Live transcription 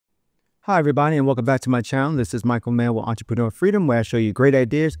Hi, everybody, and welcome back to my channel. This is Michael Mann with Entrepreneur Freedom, where I show you great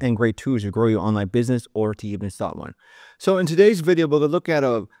ideas and great tools to grow your online business or to even start one. So in today's video, we're going to look at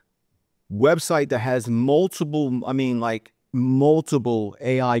a website that has multiple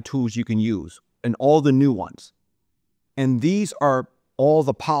AI tools you can use and all the new ones. And these are all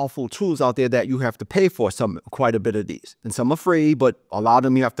the powerful tools out there that you have to pay for, quite a bit of these. And some are free, but a lot of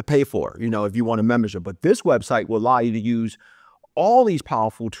them you have to pay for, if you want a membership. But this website will allow you to use all these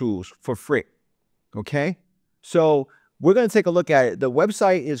powerful tools for free. Okay, so we're going to take a look at it. The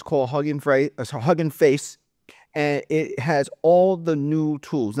website is called huggingface, and it has all the new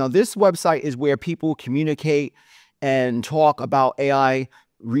tools. Now, this website is where people communicate and talk about AI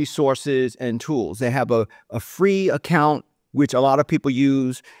resources and tools. They have a free account, which a lot of people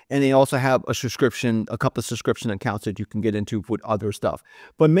use, and they also have a couple of subscription accounts that you can get into with other stuff.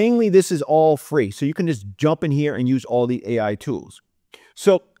 But mainly this is all free. So you can just jump in here and use all the AI tools.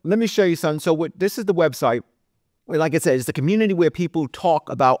 So let me show you something. So this is the website. Like I said, it's a community where people talk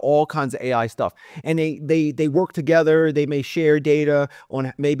about all kinds of AI stuff, and they work together. They may share data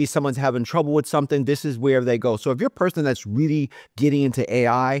on maybe someone's having trouble with something. This is where they go. So if you're a person that's really getting into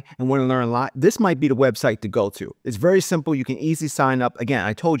AI and want to learn a lot, this might be the website to go to. It's very simple. You can easily sign up. Again,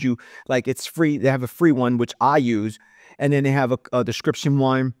 I told you, like, it's free. They have a free one, which I use, and then they have a description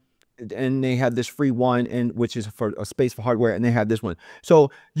one, and they have this free one, and which is for a space for hardware, and they have this one.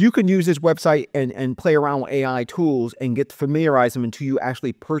 So you can use this website and play around with AI tools and get familiarized them until you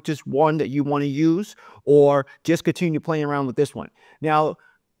actually purchase one that you want to use, or just continue playing around with this one. Now,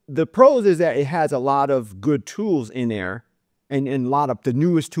 the pros is that it has a lot of good tools in there, and a lot of the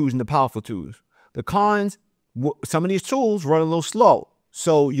newest tools and the powerful tools. The cons, some of these tools run a little slow.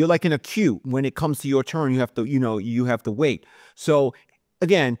 So you're like in a queue. When it comes to your turn, you have to, you have to wait. So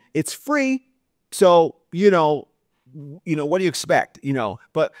again, it's free, so, what do you expect,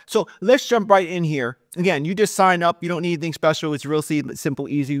 But so let's jump right in here. Again, you just sign up. You don't need anything special. It's real simple,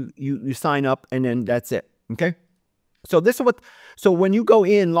 easy. You sign up, and then that's it, okay? So so when you go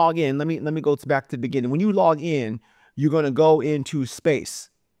in, log in, let me go back to the beginning. When you log in, you're going to go into space,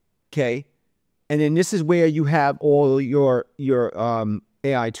 okay? And then this is where you have all your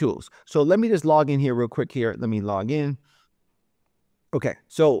AI tools. So let me just log in here real quick here. Let me log in. Okay,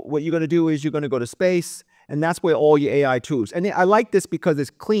 so what you're going to do is you're going to go to space, and that's where all your AI tools. And I like this because it's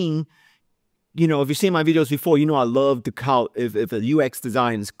clean. If you've seen my videos before, I love if a UX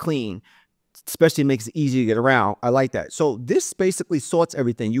design is clean, especially makes it easy to get around. I like that. So this basically sorts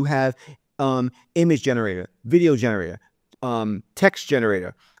everything. You have image generator, video generator, text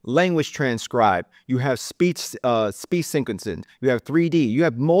generator, language transcribe, you have speech sequencing, you have 3D, you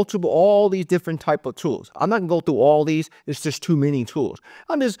have all these different type of tools. I'm not gonna go through all these. It's just too many tools.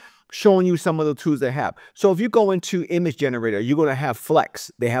 I'm just showing you some of the tools they have. So if you go into image generator, you're gonna have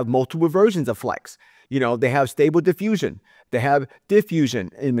Flex. They have multiple versions of Flex. They have stable diffusion, they have diffusion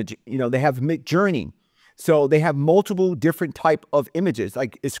image, they have Midjourney. So they have multiple different type of images.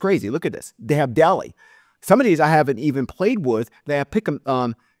 Like, it's crazy. Look at this. They have DALL-E. Some of these I haven't even played with. They have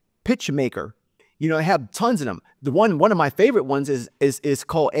Pitch Maker. They have tons of them. One of my favorite ones is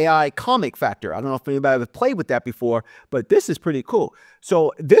called AI Comic Factor. I don't know if anybody ever played with that before, but this is pretty cool.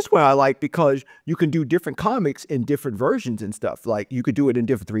 So this one I like because you can do different comics in different versions and stuff. Like, you could do it in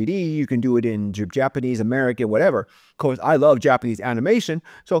different 3D, you can do it in Japanese, American, whatever. Of course, I love Japanese animation.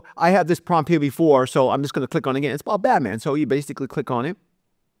 So I have this prompt here before, so I'm just going to click on it again. It's about Batman. So you basically click on it.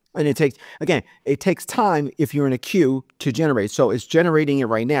 And it takes time if you're in a queue to generate. So it's generating it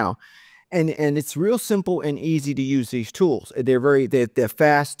right now. And it's real simple and easy to use these tools. They're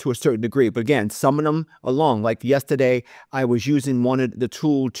fast to a certain degree. But again, some of them are long. Like yesterday, I was using the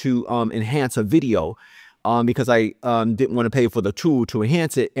tool to enhance a video because I didn't want to pay for the tool to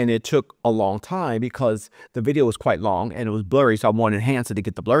enhance it. And it took a long time because the video was quite long and it was blurry. So I wanted to enhance it to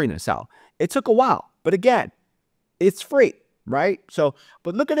get the blurriness out. It took a while. But again, it's free. Right? So,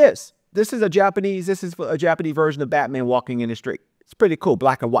 but look at this. This is a Japanese version of Batman walking in the street. It's pretty cool,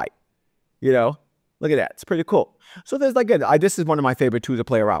 black and white. Look at that. It's pretty cool. So there's this is one of my favorite tools to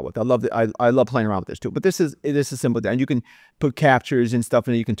play around with. I love playing around with this too. But this is simple. And you can put captures and stuff,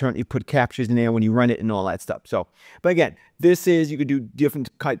 and you put captures in there when you run it and all that stuff. So, but again, you can do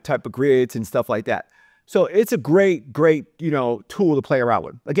different type of grids and stuff like that. So it's a great, tool to play around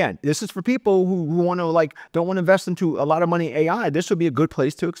with. Again, this is for people who don't want to invest into a lot of money in AI. This would be a good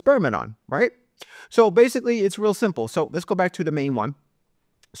place to experiment on, right? So basically, it's real simple. So let's go back to the main one.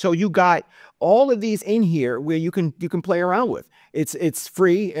 So you got all of these in here where you can play around with. It's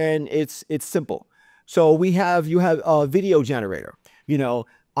free and it's simple. So you have a video generator.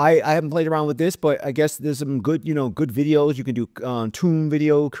 I haven't played around with this, but I guess there's some good, good videos. You can do Toon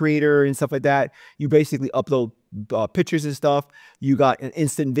Video Creator and stuff like that. You basically upload pictures and stuff. You got an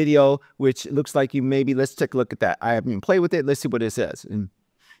instant video, which looks like let's take a look at that. I haven't even played with it. Let's see what it says. And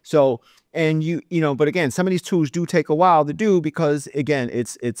so, and but again, some of these tools do take a while to do because again,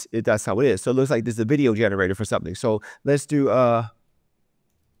 that's how it is. So it looks like this is a video generator for something. So let's do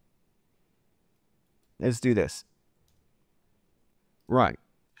this. Right.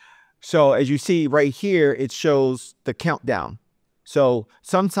 So as you see right here, it shows the countdown. So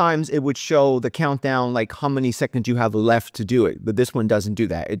sometimes it would show the countdown, like how many seconds you have left to do it. But this one doesn't do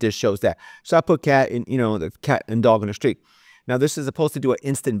that. It just shows that. So I put cat in, the cat and dog on the street. Now this is supposed to do an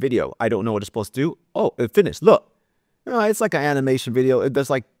instant video. I don't know what it's supposed to do. Oh, it finished. Look, it's like an animation video. It does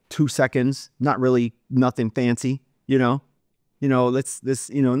like 2 seconds. Not really, nothing fancy, not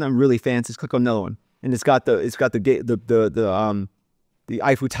really fancy. Let's click on another one. And it's got the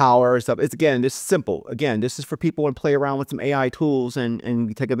Eiffel Tower and stuff. This is simple. Again, this is for people who play around with some AI tools and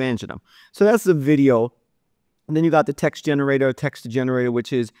take advantage of them. So that's the video. And then you got the text generator,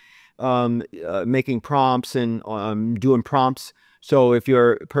 which is making prompts and doing prompts. So if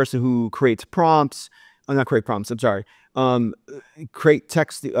you're a person who creates prompts, not create prompts, I'm sorry, create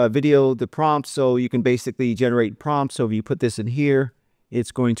text, video, the prompts. So you can basically generate prompts. So if you put this in here,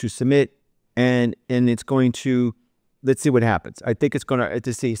 it's going to submit and it's going to, let's see what happens. I think it's going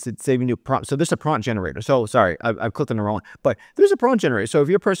to see saving new prompt. So this is a prompt generator. So sorry, I've clicked on the wrong one, but there's a prompt generator. So if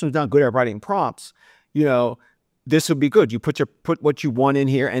your person is not good at writing prompts, this would be good. You put what you want in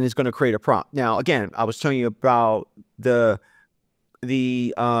here and it's going to create a prompt. Now, again, I was telling you about the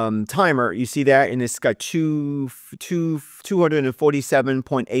timer. You see that? And it's got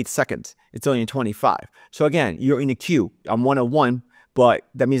 247.8 seconds. It's only in 25. So again, you're in a queue. I'm 1 of 1. But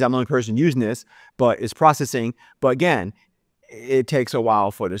that means I'm the only person using this, but it's processing. But again, it takes a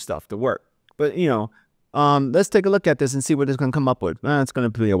while for this stuff to work. But, let's take a look at this and see what it's going to come up with. It's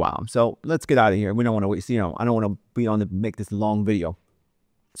going to be a while. So let's get out of here. We don't want to waste, I don't want to be on to make this long video.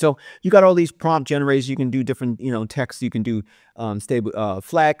 So you got all these prompt generators. You can do different, text. You can do stable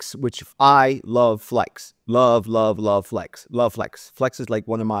flex, which I love flex. Love flex. Love flex. Flex is like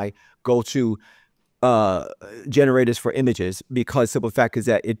one of my go-to generators for images because simple fact is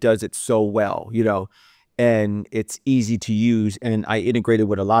that it does it so well, and it's easy to use. And I integrated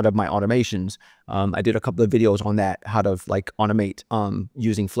with a lot of my automations. I did a couple of videos on that, how to like automate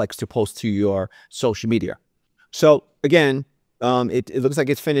using Flex to post to your social media. So again, it looks like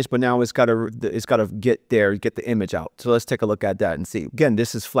it's finished, but now it's got to get the image out. So let's take a look at that and see. Again,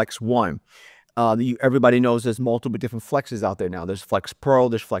 this is Flex 1. Everybody knows there's multiple different Flexes out there now. There's Flex Pro,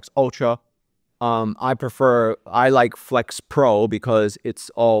 there's Flex Ultra. I like Flex Pro because it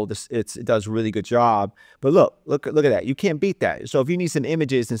does a really good job. But look at that. You can't beat that. So if you need some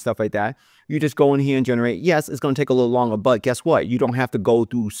images and stuff like that, you just go in here and generate. Yes, it's going to take a little longer, but guess what? You don't have to go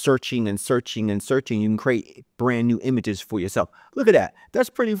through searching and searching and searching. You can create brand new images for yourself. Look at that. That's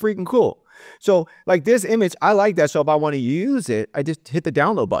pretty freaking cool. So like this image, I like that. So if I want to use it, I just hit the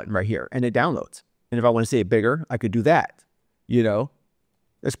download button right here and it downloads. And if I want to see it bigger, I could do that.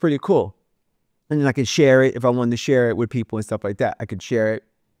 That's pretty cool. And then I can share it if I wanted to share it with people and stuff like that. I could share it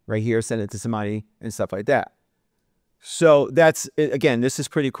right here, send it to somebody and stuff like that. So that's, again, this is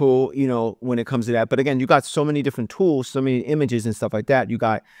pretty cool, when it comes to that. But again, you got so many different tools, so many images and stuff like that. You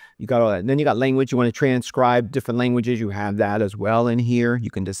got all that. And then you got language. You want to transcribe different languages. You have that as well in here. You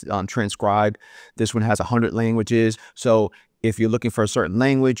can just transcribe. This one has 100 languages. So if you're looking for a certain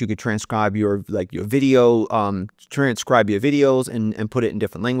language, you could transcribe your video, transcribe your videos and put it in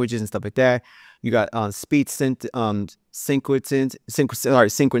different languages and stuff like that. You got speech sequence,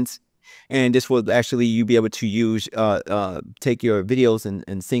 and this will actually you be able to use take your videos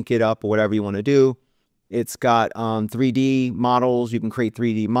and sync it up or whatever you want to do. It's got 3D models. You can create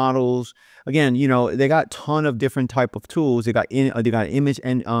 3D models. Again, they got a ton of different type of tools. They got image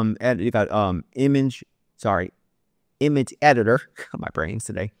and image editor. My brains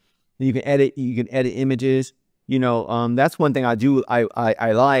today. You can edit images. That's one thing I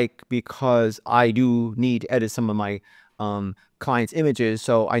like because I do need to edit some of my clients' images,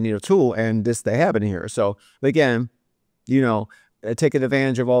 so I need a tool, and they have it in here. So again, taking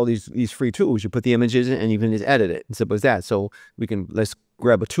advantage of all these free tools. You put the images in and you can just edit it. Simple as that. So let's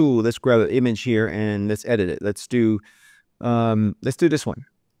grab a tool, let's grab an image here and let's edit it. Let's do this one.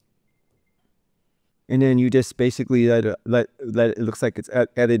 And then you just basically let it looks like it's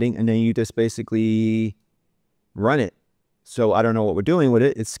editing, and then you just basically run it. So I don't know what we're doing with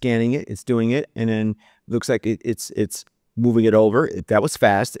it. It's scanning it, it's doing it, and then looks like it's moving it over. That was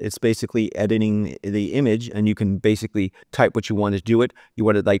fast. It's basically editing the image, and you can basically type what you want to do it. You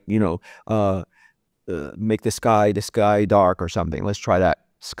want to, like, you know, make the sky dark or something. Let's try that.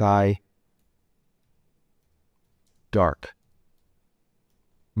 Sky dark.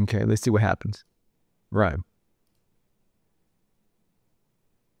 Okay, let's see what happens. Right.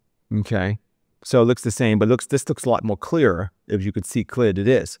 Okay. So it looks the same, but this looks a lot more clearer. If you could see clear, it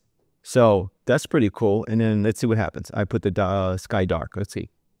is. So that's pretty cool. And then let's see what happens. I put the sky dark. Let's see.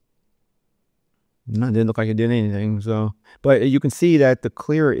 No, it didn't look like it did anything. So, but you can see that the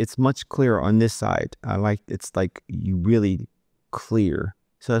clear, it's much clearer on this side. I like, it's like you really clear.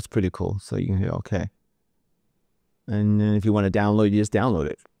 So that's pretty cool. So you can hit okay. And then if you want to download, you just download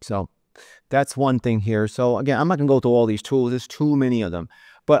it. So that's one thing here. So again, I'm not going to go through all these tools. There's too many of them.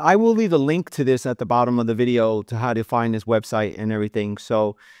 But I will leave a link to this at the bottom of the video to how to find this website and everything.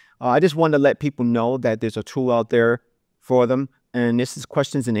 So I just wanted to let people know that there's a tool out there for them. And this is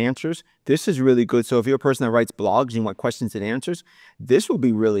questions and answers. This is really good. So if you're a person that writes blogs and you want questions and answers, this will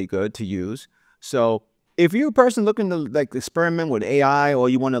be really good to use. So if you're a person looking to like experiment with AI, or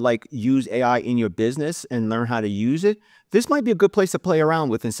you want to like use AI in your business and learn how to use it, this might be a good place to play around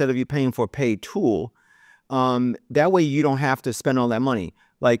with instead of you paying for a paid tool. That way you don't have to spend all that money.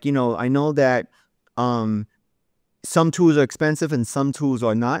 Like, you know, I know that some tools are expensive and some tools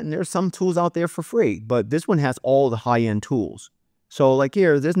are not. And there's some tools out there for free, but this one has all the high-end tools. So like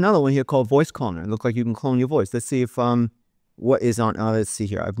here, there's another one here called Voice Cloner. It looks like you can clone your voice. Let's see if, what is on, let's see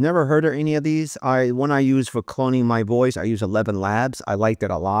here. I've never heard of any of these. One I use for cloning my voice, I use 11 Labs. I like that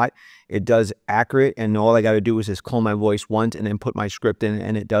a lot. It does accurate, and all I got to do is just clone my voice once and then put my script in,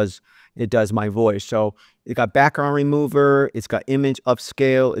 and it does my voice. So it got background remover, it's got image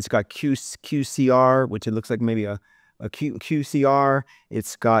upscale, it's got QCR, which it looks like maybe a QCR.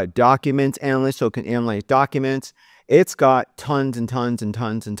 It's got documents analyst, so it can analyze documents. It's got tons and tons and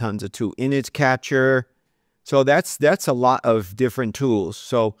tons and tons of tools. Image capture. So that's a lot of different tools.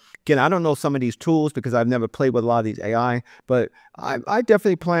 So again, I don't know some of these tools because I've never played with a lot of these AI, but I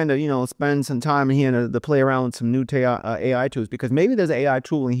definitely plan to, you know, spend some time in here to play around with some new AI tools, because maybe there's an AI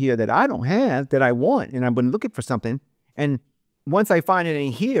tool in here that I don't have that I want, and I've been looking for something. And once I find it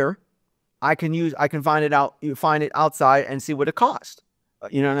in here, I can find it outside and see what it costs.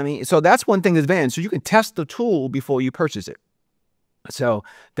 You know what I mean? So that's one thing that's advantage. So you can test the tool before you purchase it. So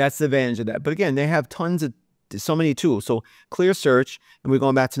that's the advantage of that. But again, they have so many tools. So clear search, and we're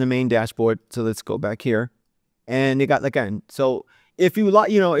going back to the main dashboard. So let's go back here, and they got, again, so if you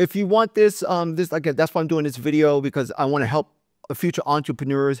like, you know, if you want this, that's why I'm doing this video, because I want to help future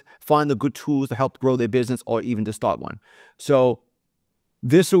entrepreneurs find the good tools to help grow their business or even to start one. So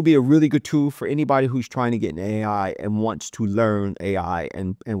this will be a really good tool for anybody who's trying to get an AI and wants to learn AI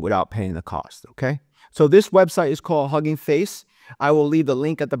and without paying the cost. Okay. So this website is called Hugging Face. I will leave the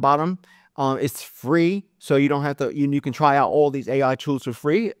link at the bottom. It's free, so you don't have to, you can try out all these AI tools for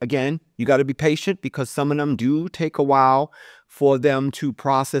free. Again, you got to be patient because some of them do take a while for them to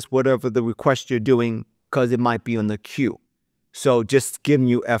process whatever the request you're doing, because it might be on the queue. So just giving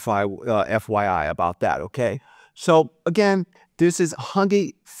you FYI about that, okay? So again, this is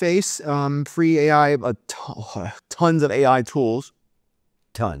Hugging Face, free AI, tons of AI tools,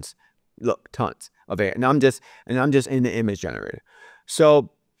 tons. Look, tons of AI, and I'm just in the image generator. So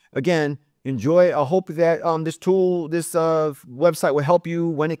again, enjoy. I hope that this website will help you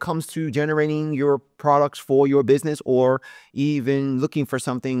when it comes to generating your products for your business, or even looking for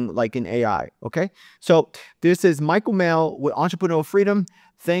something like an AI. Okay, so this is Michael Mail with Entrepreneurial Freedom.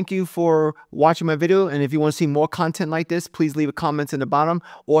 Thank you for watching my video, and if you want to see more content like this, please leave a comment in the bottom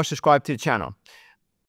or subscribe to the channel.